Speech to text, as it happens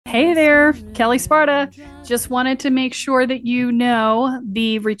Hey there, Kelly Sparta. Just wanted to make sure that you know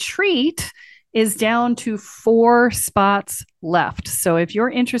the retreat is down to 4 spots left. So if you're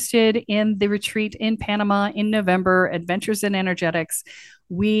interested in the retreat in Panama in November, Adventures in Energetics,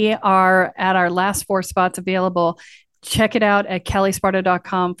 we are at our last 4 spots available. Check it out at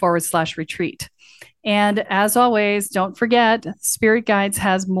kellysparta.com/retreat. And as always, don't forget, Spirit Guides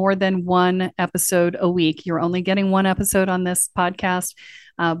has more than one episode a week. You're only getting one episode on this podcast.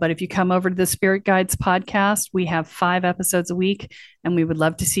 But if you come over to the Spirit Guides podcast, we have 5 episodes a week, and we would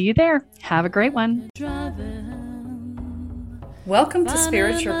love to see you there. Have a great one. Welcome to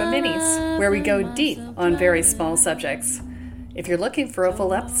Spirit Sherpa Minis, where we go deep on very small subjects. If you're looking for a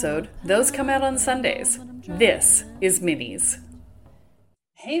full episode, those come out on Sundays. This is Minis.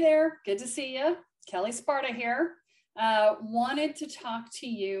 Hey there, good to see you. Kelly Sparta here. Wanted to talk to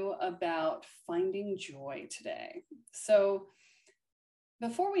you about finding joy today. So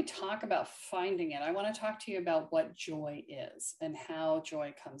before we talk about finding it, I want to talk to you about what joy is and how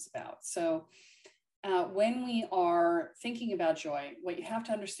joy comes about. So when we are thinking about joy, what you have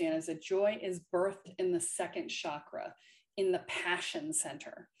to understand is that joy is birthed in the second chakra, in the passion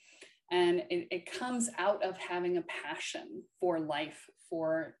center. And it comes out of having a passion for life,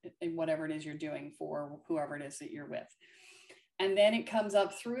 for whatever it is you're doing, for whoever it is that you're with. And then it comes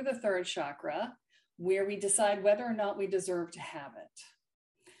up through the third chakra, where we decide whether or not we deserve to have it.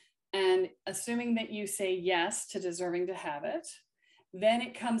 And assuming that you say yes to deserving to have it, then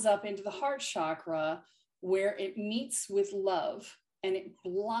it comes up into the heart chakra, where it meets with love and it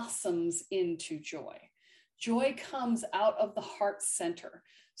blossoms into joy. Joy comes out of the heart center.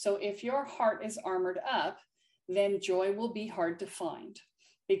 So if your heart is armored up, then joy will be hard to find,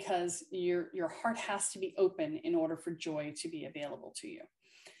 because your heart has to be open in order for joy to be available to you.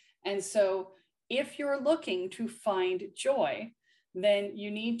 And so if you're looking to find joy, then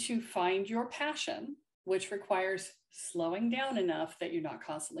you need to find your passion, which requires slowing down enough that you're not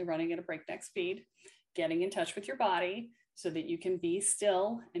constantly running at a breakneck speed, getting in touch with your body so that you can be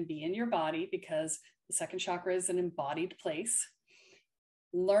still and be in your body, because the second chakra is an embodied place.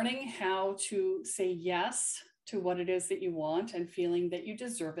 Learning how to say yes to what it is that you want and feeling that you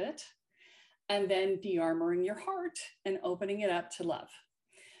deserve it, and then de-armoring your heart and opening it up to love.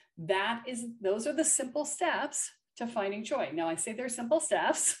 Those are the simple steps to finding joy. Now, I say they're simple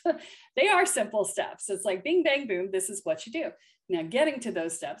steps. They are simple steps. It's like bing, bang, boom, this is what you do. Now, getting to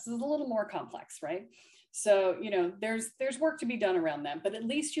those steps is a little more complex, right? So, there's work to be done around them, but at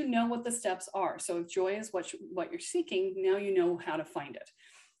least you know what the steps are. So if joy is what you're seeking, now you know how to find it.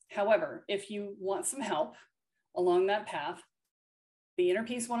 However, if you want some help along that path, the Inner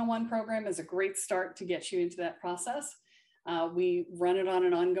Peace 101 program is a great start to get you into that process. We run it on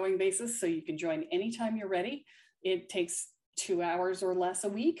an ongoing basis, so you can join anytime you're ready. It takes 2 hours or less a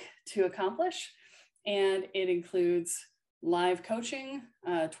week to accomplish, and it includes live coaching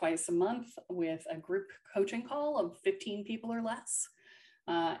twice a month with a group coaching call of 15 people or less.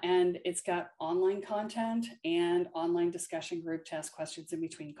 And it's got online content and online discussion group to ask questions in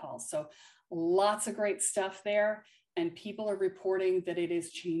between calls. So lots of great stuff there. And people are reporting that it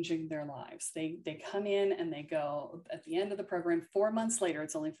is changing their lives. They come in and they go at the end of the program, 4 months later,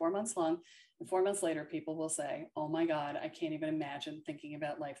 it's only 4 months long. And 4 months later, people will say, oh my God, I can't even imagine thinking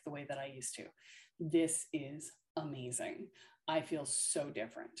about life the way that I used to. This is amazing. I feel so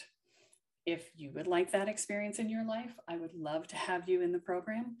different. If you would like that experience in your life, I would love to have you in the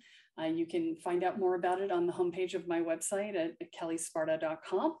program. You can find out more about it on the homepage of my website at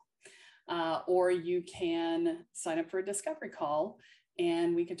kellysparta.com. Or you can sign up for a discovery call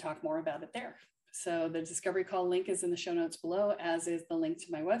and we can talk more about it there. So the discovery call link is in the show notes below, as is the link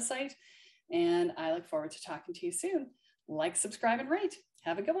to my website. And I look forward to talking to you soon. Like, subscribe, and rate.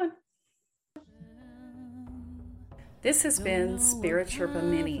 Have a good one. This has been Spirit Sherpa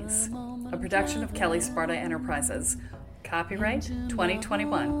Minis, a production of Kelly Sparta Enterprises. Copyright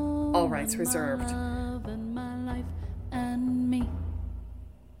 2021. All rights reserved.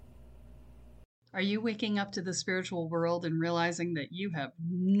 Are you waking up to the spiritual world and realizing that you have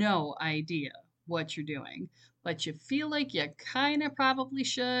no idea what you're doing, but you feel like you kind of probably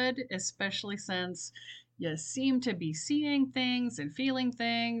should, especially since you seem to be seeing things and feeling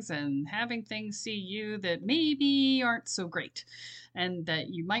things and having things see you that maybe aren't so great, and that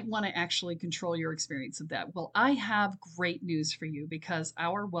you might want to actually control your experience of that? Well, I have great news for you, because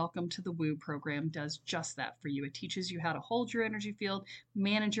our Welcome to the Woo program does just that for you. It teaches you how to hold your energy field,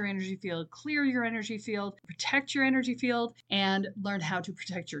 manage your energy field, clear your energy field, protect your energy field, and learn how to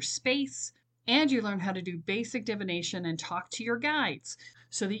protect your space. And you learn how to do basic divination and talk to your guides,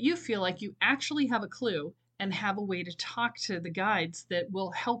 so that you feel like you actually have a clue and have a way to talk to the guides that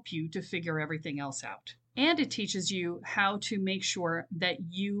will help you to figure everything else out. And it teaches you how to make sure that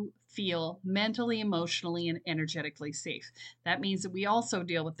you feel mentally, emotionally, and energetically safe. That means that we also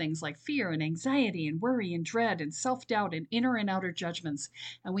deal with things like fear and anxiety and worry and dread and self-doubt and inner and outer judgments.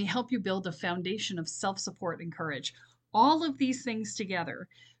 And we help you build a foundation of self-support and courage. All of these things together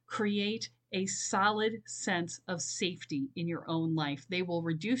create a solid sense of safety in your own life. They will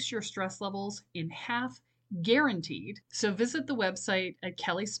reduce your stress levels in half, guaranteed. So visit the website at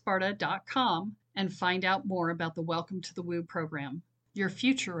kellysparta.com and find out more about the Welcome to the Woo program. Your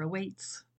future awaits.